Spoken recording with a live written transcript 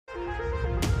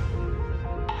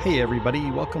Hey everybody,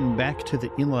 welcome back to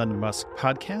the Elon Musk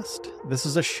podcast. This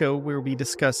is a show where we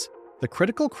discuss the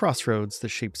critical crossroads that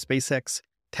shape SpaceX,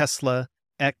 Tesla,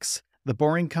 X, The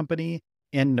Boring Company,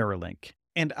 and Neuralink.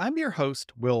 And I'm your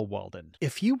host, Will Walden.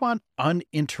 If you want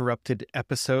uninterrupted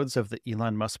episodes of the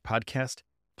Elon Musk podcast,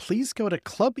 please go to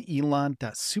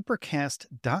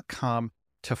clubelon.supercast.com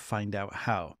to find out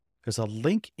how. There's a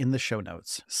link in the show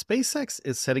notes. SpaceX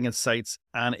is setting its sights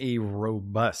on a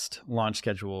robust launch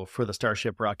schedule for the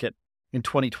Starship rocket in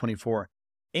 2024,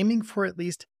 aiming for at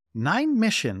least 9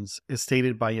 missions, as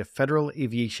stated by a Federal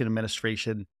Aviation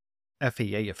Administration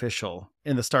FAA official.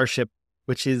 In the Starship,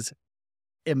 which is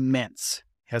immense,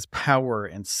 has power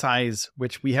and size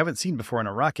which we haven't seen before in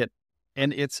a rocket,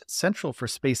 and it's central for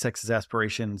SpaceX's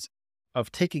aspirations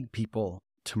of taking people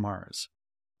to Mars.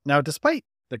 Now, despite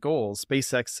the goals,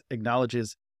 SpaceX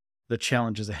acknowledges the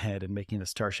challenges ahead in making the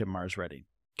Starship Mars ready.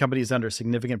 The company is under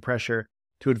significant pressure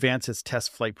to advance its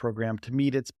test flight program to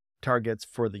meet its targets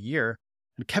for the year,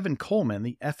 and Kevin Coleman,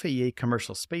 the FAA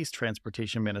Commercial Space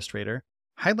Transportation Administrator,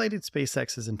 highlighted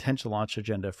SpaceX's intentional launch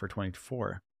agenda for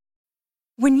 2024.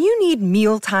 When you need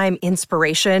mealtime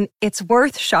inspiration, it's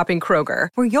worth shopping Kroger,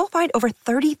 where you'll find over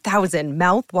 30,000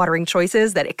 mouth-watering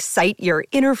choices that excite your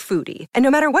inner foodie. And no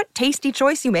matter what tasty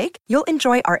choice you make, you'll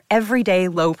enjoy our everyday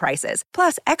low prices,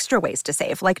 plus extra ways to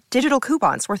save, like digital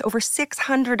coupons worth over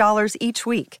 $600 each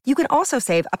week. You can also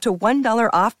save up to $1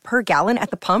 off per gallon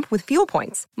at the pump with fuel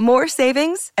points. More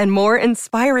savings and more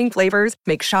inspiring flavors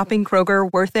make shopping Kroger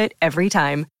worth it every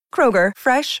time. Kroger,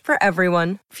 fresh for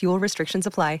everyone. Fuel restrictions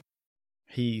apply.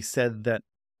 He said that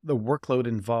the workload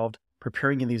involved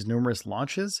preparing in these numerous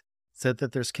launches said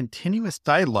that there's continuous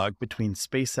dialogue between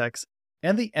SpaceX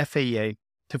and the FAA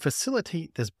to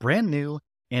facilitate this brand new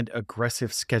and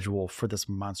aggressive schedule for this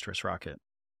monstrous rocket.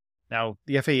 Now,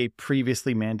 the FAA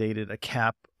previously mandated a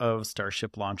cap of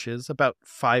Starship launches, about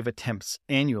 5 attempts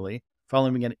annually,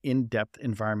 following an in-depth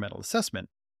environmental assessment.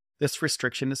 This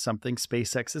restriction is something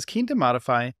SpaceX is keen to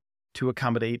modify to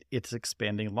accommodate its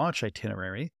expanding launch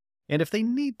itinerary. And if they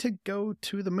need to go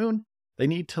to the moon, they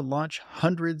need to launch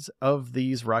hundreds of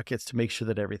these rockets to make sure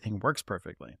that everything works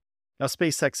perfectly. Now,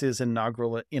 SpaceX's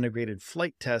inaugural integrated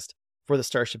flight test for the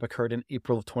Starship occurred in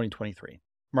April of 2023,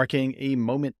 marking a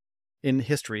moment in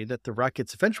history that the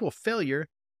rocket's eventual failure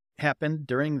happened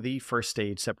during the first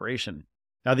stage separation.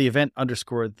 Now, the event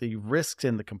underscored the risks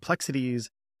and the complexities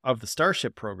of the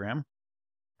Starship program,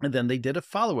 and then they did a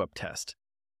follow-up test,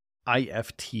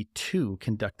 IFT-2,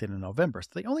 conducted in November. So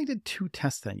they only did 2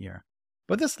 tests that year.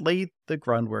 But this laid the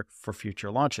groundwork for future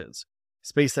launches.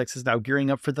 SpaceX is now gearing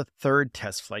up for the 3rd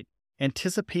test flight,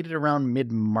 anticipated around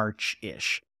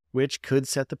mid-March-ish, which could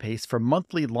set the pace for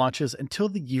monthly launches until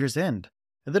the year's end.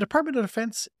 And the Department of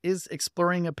Defense is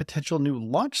exploring a potential new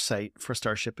launch site for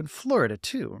Starship in Florida,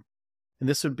 too. And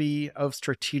this would be of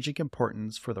strategic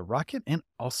importance for the rocket and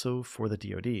also for the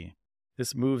DoD.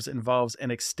 This move involves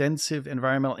an extensive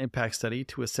environmental impact study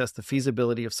to assess the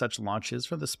feasibility of such launches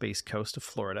from the Space Coast of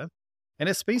Florida. And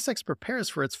as SpaceX prepares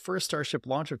for its first Starship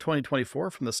launch of 2024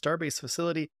 from the Starbase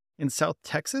facility in South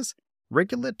Texas,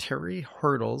 regulatory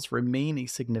hurdles remain a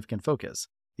significant focus.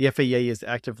 The FAA is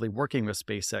actively working with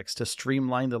SpaceX to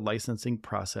streamline the licensing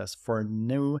process for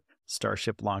new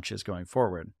Starship launches going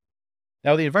forward.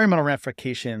 Now, the environmental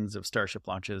ramifications of Starship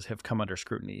launches have come under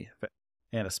scrutiny,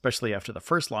 and especially after the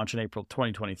first launch in April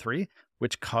 2023,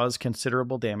 which caused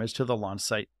considerable damage to the launch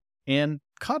site and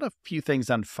caught a few things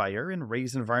on fire and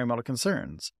raised environmental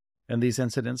concerns. And these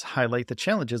incidents highlight the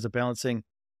challenges of balancing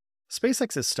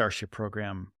SpaceX's Starship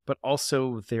program, but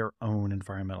also their own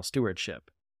environmental stewardship.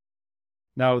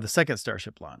 Now, the second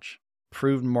Starship launch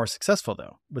proved more successful,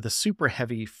 though, with a super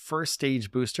heavy first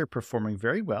stage booster performing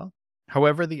very well.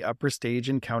 However, the upper stage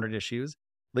encountered issues,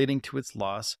 leading to its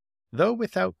loss, though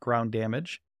without ground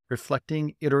damage,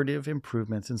 reflecting iterative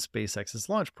improvements in SpaceX's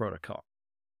launch protocol.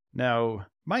 Now,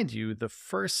 mind you, the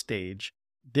first stage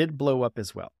did blow up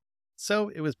as well. So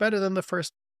it was better than the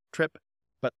first trip,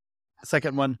 but the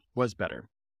second one was better.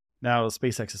 Now,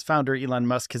 SpaceX's founder, Elon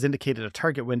Musk, has indicated a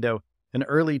target window in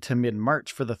early to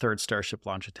mid-March for the 3rd Starship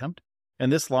launch attempt,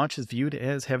 and this launch is viewed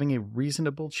as having a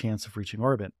reasonable chance of reaching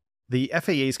orbit. The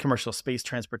FAA's Commercial Space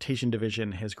Transportation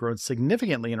Division has grown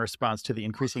significantly in response to the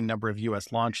increasing number of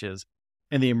U.S. launches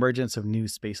and the emergence of new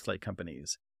spaceflight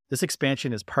companies. This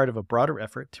expansion is part of a broader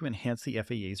effort to enhance the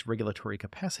FAA's regulatory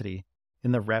capacity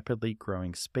in the rapidly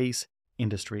growing space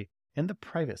industry and the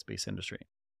private space industry.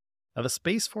 Now, the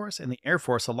Space Force and the Air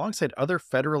Force, alongside other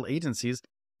federal agencies,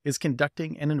 is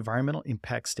conducting an Environmental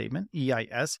Impact Statement,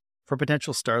 EIS, for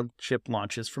potential Starship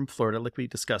launches from Florida, like we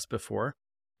discussed before.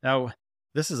 Now,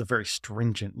 this is a very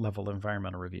stringent level of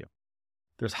environmental review.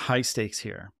 There's high stakes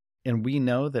here. And we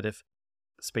know that if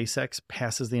SpaceX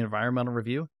passes the environmental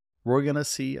review, we're going to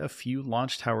see a few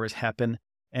launch towers happen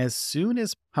as soon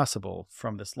as possible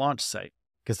from this launch site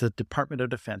because the Department of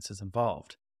Defense is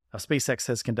involved. Now, SpaceX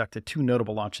has conducted 2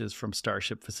 notable launches from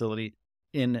Starship facility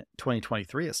in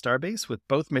 2023 at Starbase, with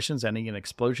both missions ending in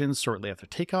explosions shortly after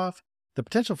takeoff. The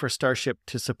potential for Starship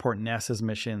to support NASA's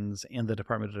missions and the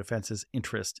Department of Defense's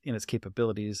interest in its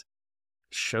capabilities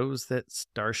shows that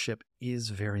Starship is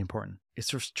very important.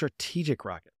 It's a strategic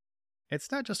rocket.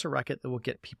 It's not just a rocket that will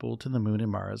get people to the moon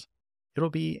and Mars. It'll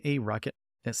be a rocket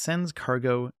that sends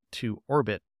cargo to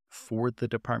orbit for the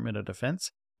Department of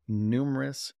Defense,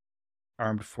 numerous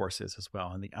armed forces as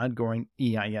well. And the ongoing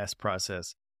EIS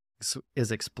process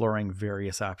is exploring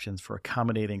various options for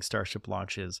accommodating Starship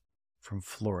launches from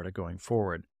Florida going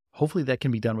forward. Hopefully that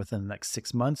can be done within the next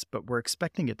 6 months, but we're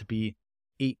expecting it to be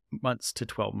 8 months to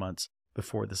 12 months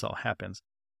before this all happens.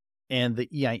 And the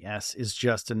EIS is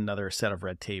just another set of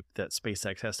red tape that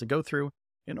SpaceX has to go through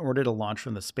in order to launch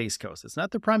from the Space Coast. It's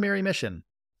not the primary mission,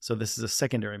 so this is a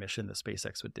secondary mission that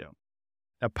SpaceX would do.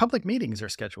 Now, public meetings are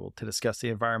scheduled to discuss the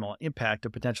environmental impact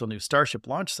of potential new Starship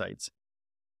launch sites.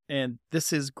 And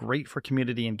this is great for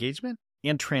community engagement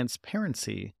and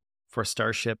transparency for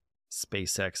Starship,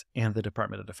 SpaceX, and the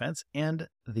Department of Defense and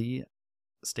the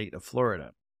state of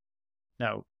Florida.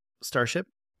 Now, Starship,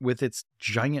 with its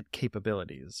giant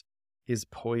capabilities, is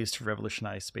poised to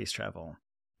revolutionize space travel,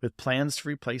 with plans to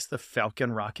replace the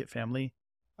Falcon rocket family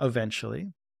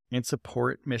eventually and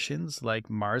support missions like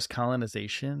Mars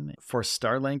colonization for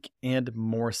Starlink and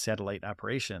more satellite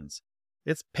operations.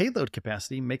 Its payload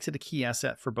capacity makes it a key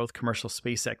asset for both commercial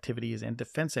space activities and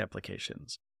defense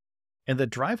applications. And the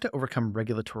drive to overcome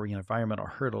regulatory and environmental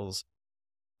hurdles,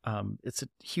 it's a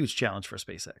huge challenge for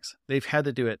SpaceX. They've had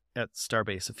to do it at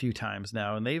Starbase a few times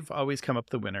now, and they've always come up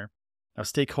the winner. Now,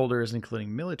 stakeholders,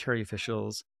 including military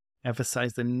officials,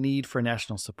 emphasize the need for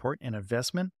national support and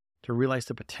investment to realize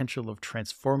the potential of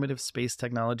transformative space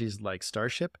technologies like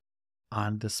Starship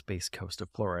on the Space Coast of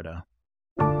Florida.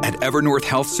 At Evernorth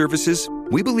Health Services,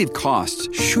 we believe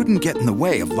costs shouldn't get in the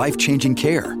way of life-changing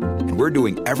care, and we're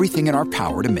doing everything in our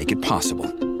power to make it possible.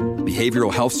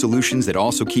 Behavioral health solutions that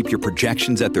also keep your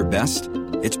projections at their best?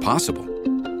 It's possible.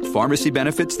 Pharmacy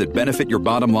benefits that benefit your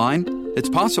bottom line? It's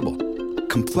possible.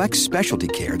 Complex specialty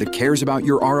care that cares about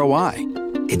your ROI?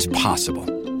 It's possible.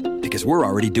 Because we're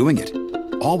already doing it.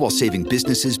 All while saving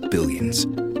businesses billions.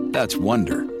 That's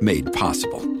Wonder made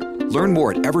possible. Learn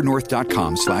more at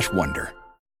evernorth.com/wonder.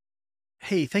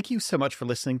 Hey, thank you so much for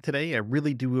listening today. I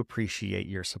really do appreciate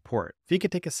your support. If you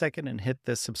could take a second and hit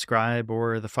the subscribe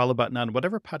or the follow button on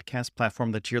whatever podcast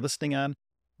platform that you're listening on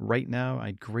right now,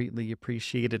 I'd greatly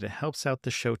appreciate it. It helps out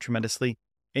the show tremendously,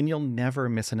 and you'll never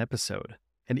miss an episode.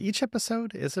 And each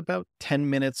episode is about 10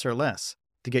 minutes or less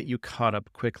to get you caught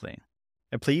up quickly.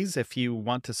 And please, if you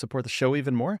want to support the show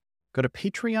even more, go to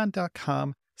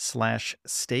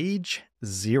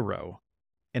patreon.com/stage0.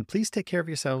 And please take care of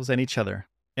yourselves and each other.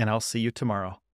 And I'll see you tomorrow.